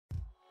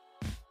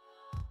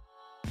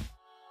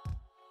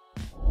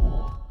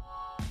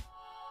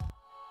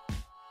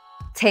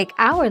Take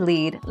our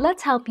lead,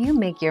 let's help you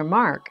make your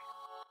mark.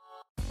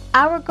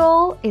 Our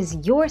goal is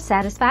your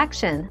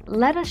satisfaction.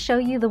 Let us show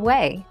you the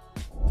way.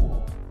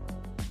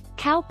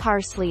 Cow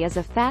parsley is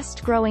a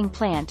fast-growing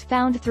plant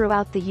found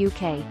throughout the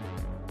UK.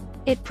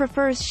 It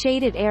prefers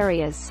shaded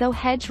areas, so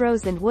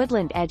hedgerows and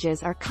woodland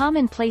edges are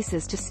common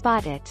places to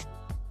spot it.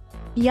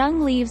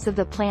 Young leaves of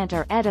the plant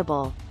are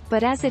edible,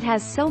 but as it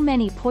has so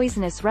many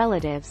poisonous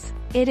relatives,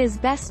 it is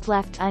best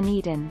left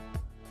uneaten.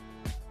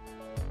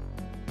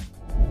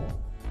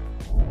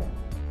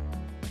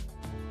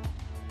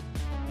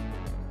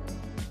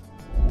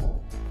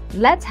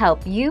 Let's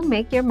help you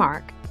make your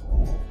mark.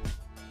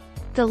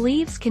 The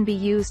leaves can be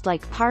used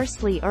like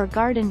parsley or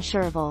garden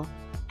chervil.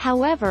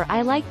 However,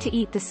 I like to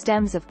eat the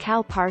stems of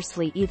cow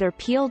parsley either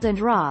peeled and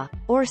raw,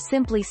 or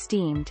simply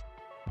steamed.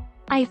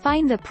 I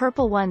find the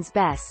purple ones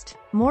best,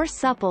 more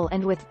supple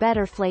and with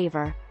better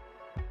flavor.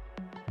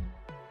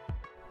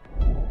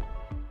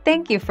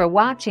 Thank you for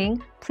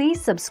watching. Please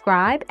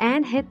subscribe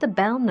and hit the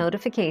bell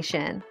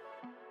notification.